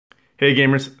Hey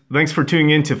gamers, thanks for tuning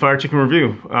in to Fire Chicken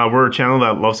Review. We're a channel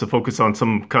that loves to focus on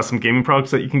some custom gaming products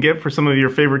that you can get for some of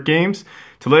your favorite games.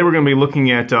 Today we're going to be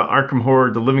looking at Arkham Horror,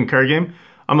 the living card game.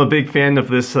 I'm a big fan of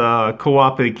this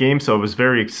co-op game, so I was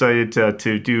very excited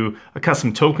to do a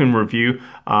custom token review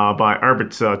by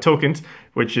Aurbits Tokens,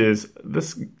 which is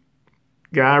this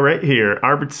guy right here.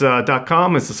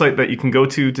 Aurbits.com is the site that you can go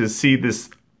to see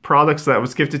this products that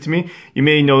was gifted to me. You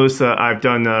may notice I've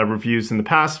done reviews in the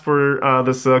past for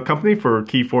this company, for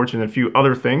Keyforge and a few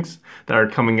other things that are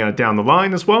coming down the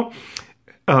line as well.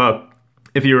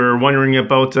 If you're wondering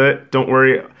about it, don't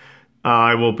worry.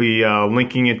 I will be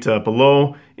linking it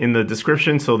below in the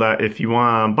description so that if you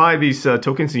want to buy these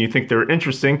tokens and you think they're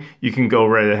interesting, you can go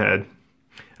right ahead.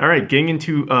 All right, getting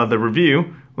into the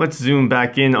review, let's zoom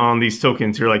back in on these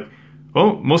tokens. You're like,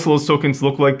 oh, most of those tokens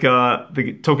look like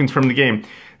the tokens from the game.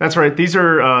 That's right, these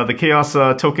are the Chaos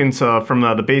tokens from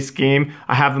the base game.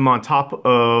 I have them on top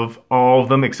of all of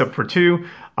them except for two,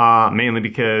 mainly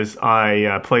because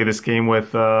I play this game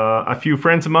with a few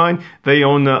friends of mine. They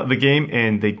own the game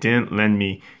and they didn't lend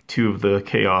me two of the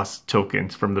Chaos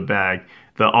tokens from the bag.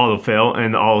 The auto fail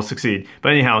and the auto succeed.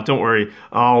 But anyhow, don't worry,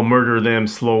 I'll murder them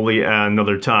slowly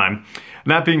another time.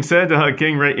 That being said,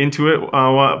 getting right into it, what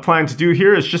I plan to do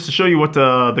here is just to show you what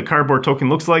the cardboard token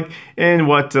looks like and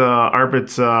what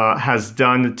Aurbits has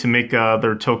done to make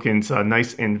their tokens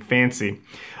nice and fancy.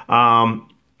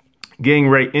 Getting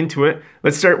right into it,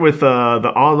 let's start with the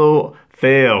auto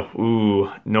fail.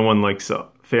 Ooh, no one likes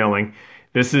failing.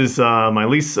 This is my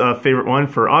least favorite one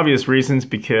for obvious reasons,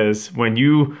 because when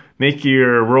you make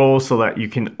your roll so that you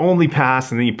can only pass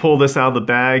and then you pull this out of the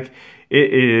bag,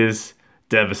 it is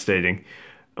devastating.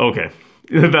 Okay,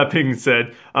 that being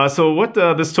said, so what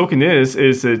this token is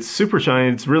it's super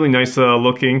shiny, it's really nice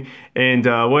looking, and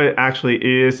what it actually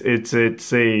is, it's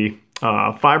a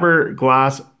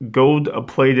fiberglass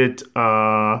gold-plated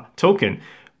token,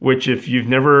 which if you've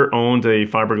never owned a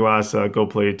fiberglass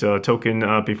gold-plated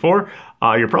token before,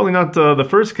 you're probably not the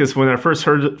first, because when I first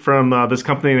heard from this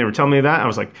company and they were telling me that, I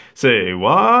was like, say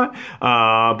what?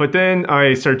 But then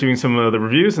I started doing some of the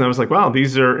reviews and I was like, wow,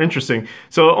 these are interesting.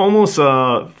 So it almost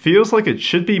feels like it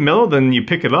should be metal, then you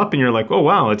pick it up and you're like, oh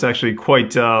wow, it's actually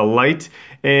quite light.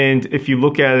 And if you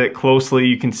look at it closely,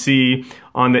 you can see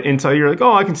on the inside, you're like,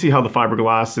 oh, I can see how the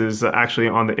fiberglass is actually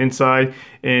on the inside,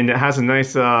 and it has a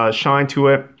nice shine to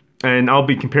it. And I'll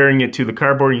be comparing it to the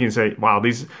cardboard. You can say, wow,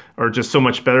 these are just so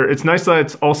much better. It's nice that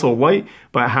it's also light,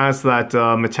 but it has that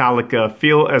metallic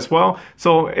feel as well.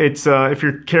 So it's if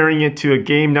you're carrying it to a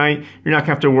game night, you're not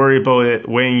gonna have to worry about it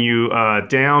weighing you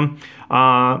down.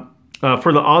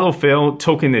 For the auto fail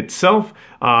token itself,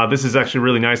 this is actually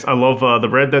really nice. I love the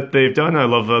red that they've done. I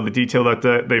love the detail that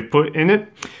they've put in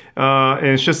it. And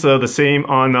it's just the same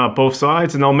on both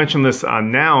sides. And I'll mention this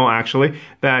now, actually,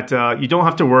 that you don't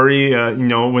have to worry. You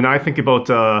know, when I think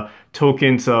about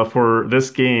tokens for this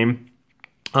game,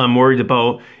 I'm worried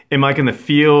about, am I going to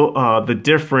feel the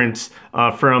difference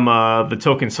from the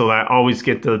token so that I always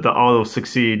get the auto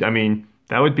succeed? I mean,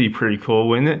 that would be pretty cool,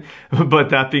 wouldn't it? But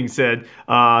that being said,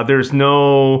 there's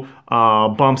no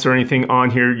bumps or anything on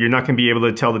here. You're not going to be able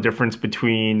to tell the difference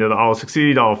between the auto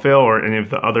succeed, auto fail, or any of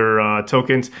the other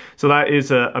tokens. So that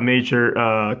is a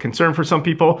major concern for some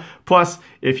people. Plus,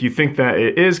 if you think that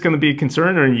it is going to be a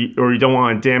concern, or you don't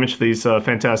want to damage these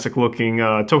fantastic looking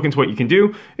tokens, what you can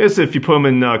do is if you put them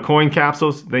in coin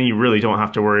capsules, then you really don't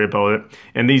have to worry about it.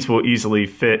 And these will easily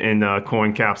fit in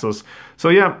coin capsules. So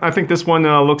yeah, I think this one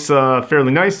looks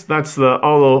fairly nice. That's the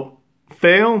auto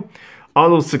fail.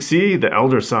 Auto succeed, the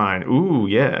elder sign. Ooh,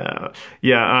 yeah.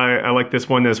 Yeah, I like this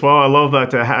one as well. I love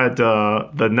that it had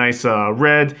the nice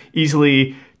red,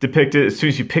 easily depicted as soon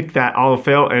as you pick that auto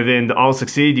fail, and then the auto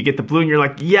succeed, you get the blue and you're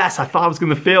like, yes, I thought I was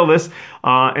going to fail this.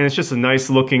 And it's just a nice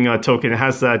looking token. It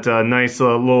has that nice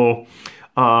little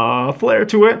flair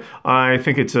to it. I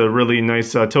think it's a really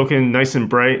nice token, nice and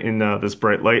bright in this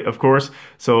bright light, of course.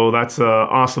 So that's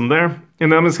awesome there.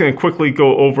 And then I'm just going to quickly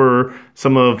go over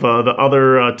some of the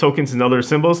other tokens and other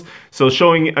symbols. So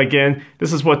showing again,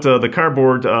 this is what the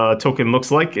cardboard token looks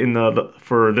like in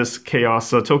for this Chaos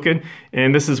token,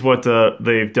 and this is what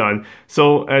they've done.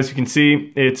 So as you can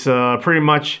see, it's pretty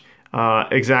much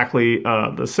exactly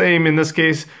the same in this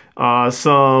case.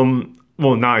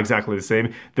 Well, not exactly the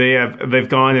same. They've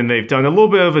gone and they've done a little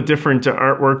bit of a different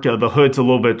artwork. The hood's a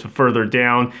little bit further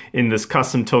down in this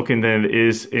custom token than it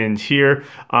is in here.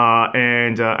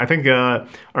 And I think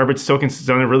Aurbits Tokens has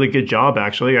done a really good job,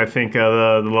 actually. I think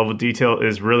the level of detail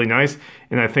is really nice,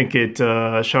 and I think it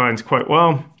shines quite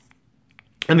well.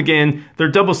 And again, they're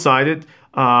double-sided.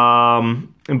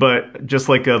 but just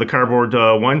like the cardboard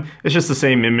one, it's just the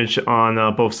same image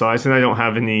on both sides, and I don't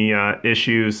have any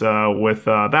issues with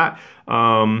that.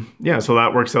 Yeah, so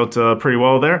that works out pretty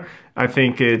well there. I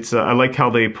think it's, I like how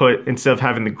they put, instead of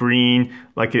having the green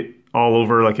like it all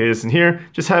over like it is in here,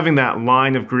 just having that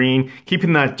line of green,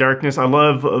 keeping that darkness. I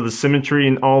love the symmetry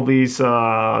in all these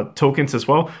tokens as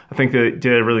well. I think they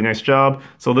did a really nice job.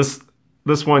 So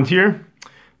this one here,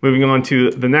 moving on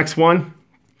to the next one,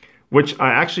 which I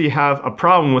actually have a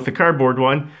problem with the cardboard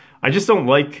one. I just don't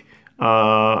like,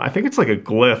 I think it's like a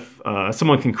glyph.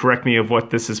 Someone can correct me of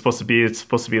what this is supposed to be. It's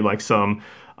supposed to be like some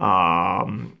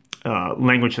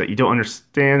language that you don't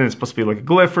understand, and it's supposed to be like a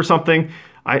glyph or something.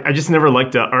 I just never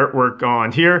liked the artwork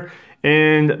on here,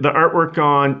 and the artwork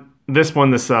on this one,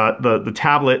 the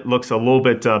tablet looks a little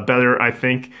bit better, I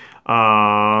think.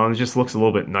 It just looks a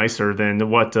little bit nicer than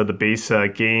what the base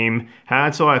game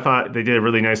had, so I thought they did a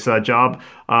really nice job.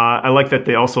 I like that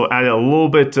they also added a little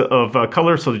bit of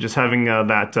color, so just having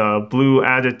that blue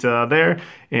added there,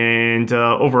 and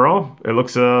overall it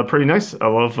looks pretty nice. I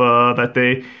love that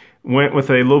they went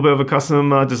with a little bit of a custom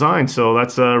design, so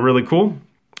that's really cool.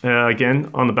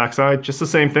 Again, on the back side, just the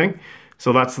same thing.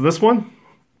 So that's this one.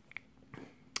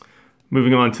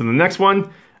 Moving on to the next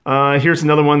one. Here's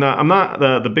another one that I'm not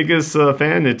the biggest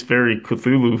fan. It's very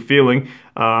Cthulhu feeling.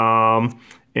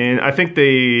 And I think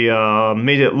they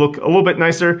made it look a little bit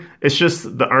nicer. It's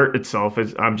just the art itself.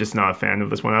 I'm just not a fan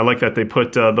of this one. I like that they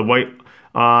put the white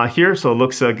here, so it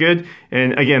looks good.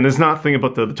 And again, there's nothing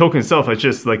about the token itself. It's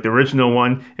just like the original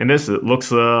one. And this, it looks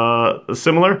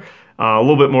similar. A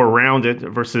little bit more rounded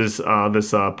versus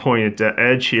this pointed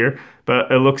edge here,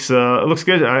 but it looks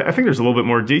good. I think there's a little bit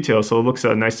more detail, so it looks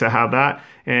nice to have that.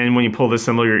 And when you pull this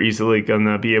similar, you're easily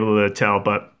gonna be able to tell.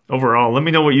 But overall, let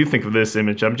me know what you think of this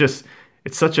image. It's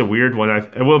such a weird one.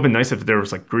 It would have been nice if there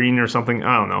was like green or something.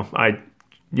 I don't know.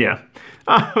 Yeah,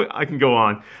 I can go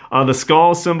on. The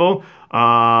skull symbol.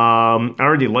 I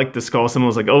already liked the skull symbol. I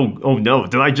was like, oh no,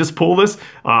 did I just pull this?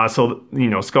 So, you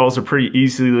know, skulls are pretty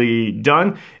easily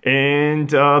done. And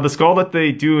the skull that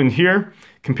they do in here,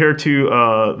 compared to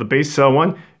the base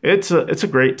one, it's a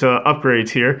great upgrade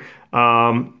here.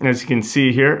 As you can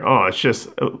see here,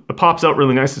 it pops out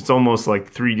really nice. It's almost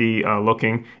like 3D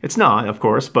looking. It's not, of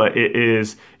course, but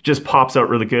it just pops out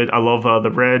really good. I love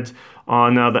the red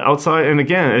on the outside. And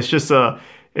again, it's just,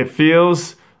 it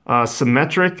feels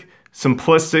symmetric,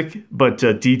 simplistic, but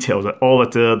detailed all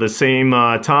at the same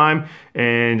time.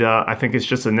 And I think it's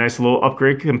just a nice little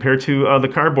upgrade compared to the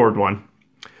cardboard one.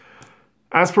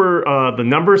 As for the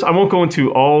numbers, I won't go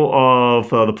into all of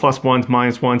the plus ones,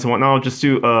 minus ones, and whatnot. I'll just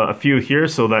do a few here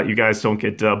so that you guys don't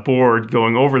get bored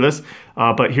going over this.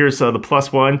 But here's the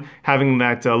plus one, having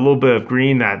that little bit of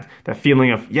green, that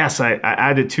feeling of, yes, I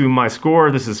added to my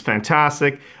score. This is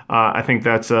fantastic. I think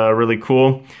that's really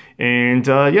cool. And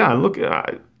yeah, look,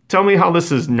 tell me how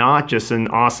this is not just an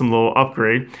awesome little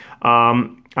upgrade. I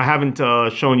haven't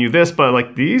shown you this, but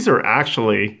like these are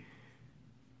actually,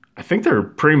 I think they're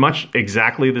pretty much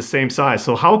exactly the same size.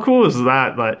 So how cool is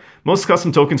that? That most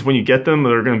custom tokens, when you get them,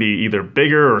 they're going to be either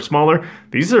bigger or smaller.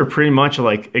 These are pretty much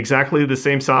like exactly the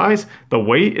same size. The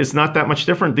weight is not that much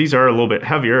different. These are a little bit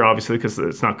heavier, obviously, because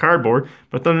it's not cardboard,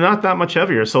 but they're not that much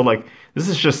heavier. So like, this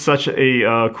is just such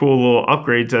a cool little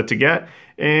upgrade to get,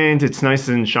 and it's nice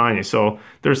and shiny. So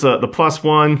there's the plus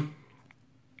one,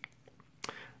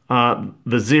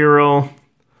 the 0,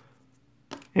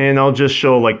 and I'll just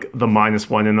show like the minus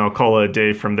one, and I'll call it a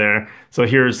day from there. So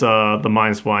here's the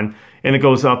minus one, and it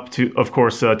goes up to, of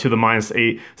course, to the minus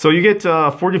 8. So you get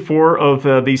 44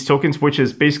 of these tokens, which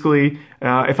is basically,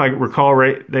 if I recall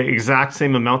right, the exact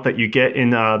same amount that you get in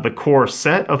the core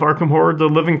set of Arkham Horror, the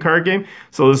living card game.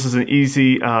 So this is an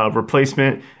easy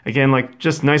replacement. Again, like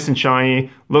just nice and shiny,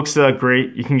 looks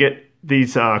great. You can get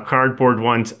these cardboard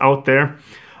ones out there.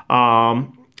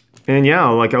 And yeah,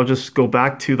 like I'll just go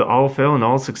back to the all fail and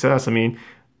all success. I mean,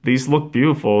 these look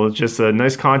beautiful. It's just a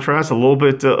nice contrast, a little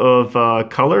bit of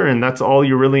color, and that's all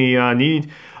you really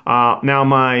need. Now,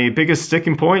 my biggest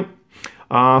sticking point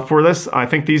for this, I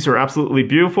think these are absolutely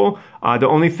beautiful. The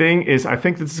only thing is I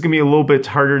think this is going to be a little bit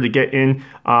harder to get in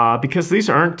because these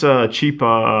aren't cheap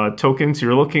tokens.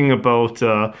 You're looking about,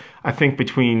 I think,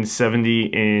 between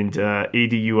 70 and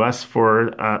 80 US for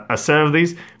a set of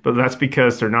these, but that's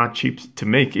because they're not cheap to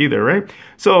make either, right?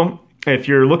 So if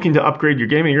you're looking to upgrade your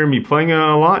game and you're going to be playing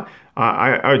a lot,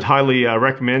 I would highly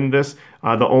recommend this.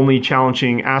 The only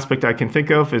challenging aspect I can think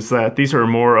of is that these are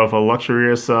more of a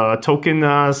luxurious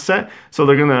token set, so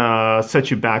they're gonna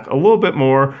set you back a little bit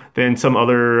more than some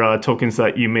other tokens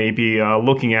that you may be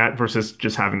looking at versus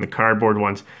just having the cardboard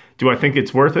ones. Do I think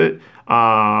it's worth it?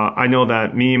 I know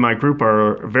that me and my group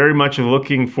are very much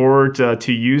looking forward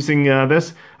to using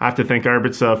this. I have to thank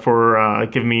Aurbits for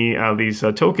giving me these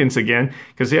tokens again,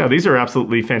 because yeah, these are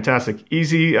absolutely fantastic.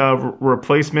 Easy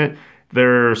replacement.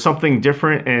 They're something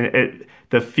different, and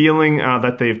the feeling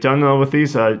that they've done with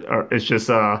these is just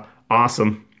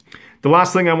awesome. The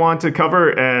last thing I want to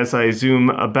cover as I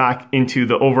zoom back into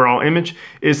the overall image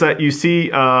is that you see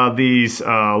these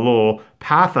little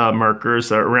path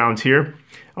markers around here.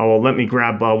 Oh, well, let me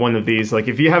grab one of these. Like,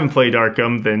 if you haven't played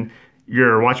Arkham, then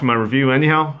you're watching my review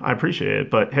anyhow. I appreciate it,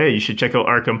 but hey, you should check out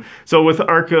Arkham. So with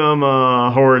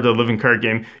Arkham Horror, the living card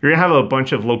game, you're gonna have a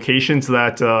bunch of locations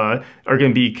that are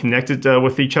gonna be connected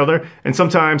with each other. And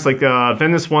sometimes, like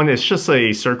Venice one, it's just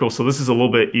a circle, so this is a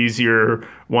little bit easier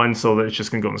one, so that it's just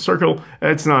gonna go in a circle.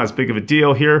 It's not as big of a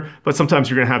deal here, but sometimes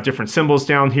you're gonna have different symbols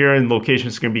down here, and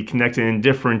locations are gonna be connected in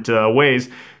different ways.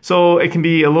 So it can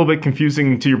be a little bit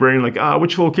confusing to your brain, like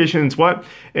which location is what.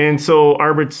 And so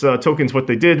Aurbits tokens, what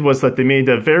they did was that they made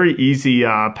a very easy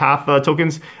path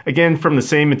tokens. Again, from the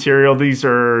same material. These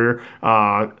are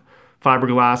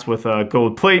fiberglass with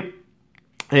gold plate.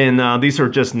 And these are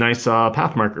just nice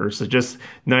path markers. So just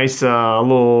nice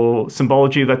little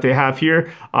symbology that they have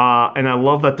here. And I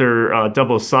love that they're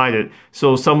double-sided.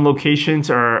 So some locations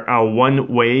are one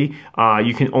way.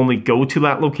 You can only go to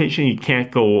that location. You can't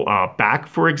go back,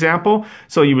 for example.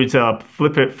 So you would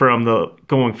flip it from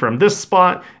going from this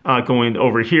spot, going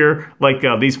over here, like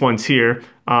these ones here.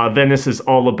 Venice is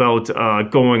all about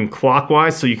going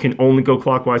clockwise, so you can only go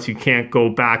clockwise, you can't go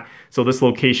back. So this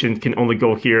location can only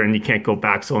go here and you can't go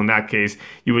back. So in that case,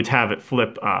 you would have it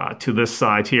flip to this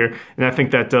side here. And I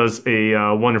think that does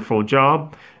a wonderful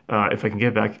job. If I can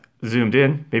get back zoomed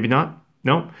in, maybe not,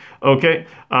 no? Okay,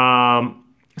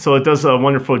 so it does a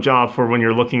wonderful job for when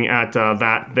you're looking at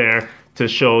that there to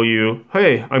show you,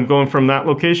 hey, I'm going from that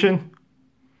location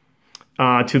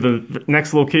to the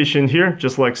next location here,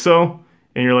 just like so.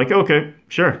 And you're like, okay,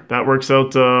 sure, that works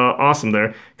out awesome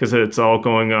there, because it's all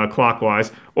going clockwise.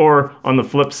 Or on the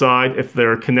flip side, if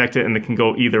they're connected and they can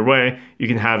go either way, you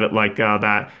can have it like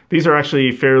that. These are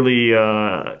actually fairly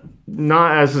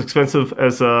not as expensive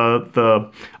as the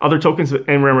other tokens. And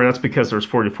remember, that's because there's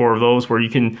 44 of those, where you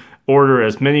can order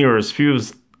as many or as few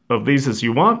of these as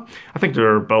you want. I think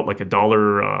they're about like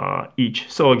 $1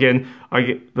 each. So again, I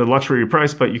get the luxury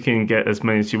price, but you can get as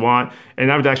many as you want.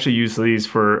 And I would actually use these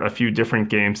for a few different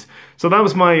games. So that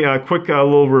was my quick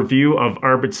little review of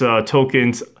Aurbits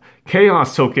tokens,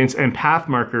 Chaos tokens, and Path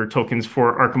Marker tokens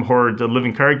for Arkham Horror, the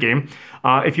living card game.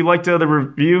 If you liked the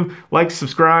review, like,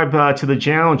 subscribe to the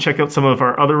channel, and check out some of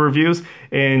our other reviews.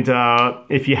 And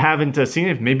if you haven't seen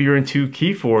it, maybe you're into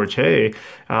Keyforge. Hey,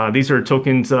 these are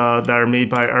tokens that are made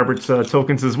by Aurbits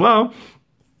tokens as well,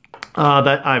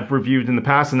 that I've reviewed in the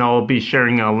past, and I'll be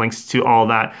sharing links to all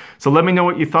that. So let me know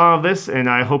what you thought of this, and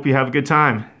I hope you have a good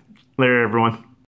time. Later, everyone.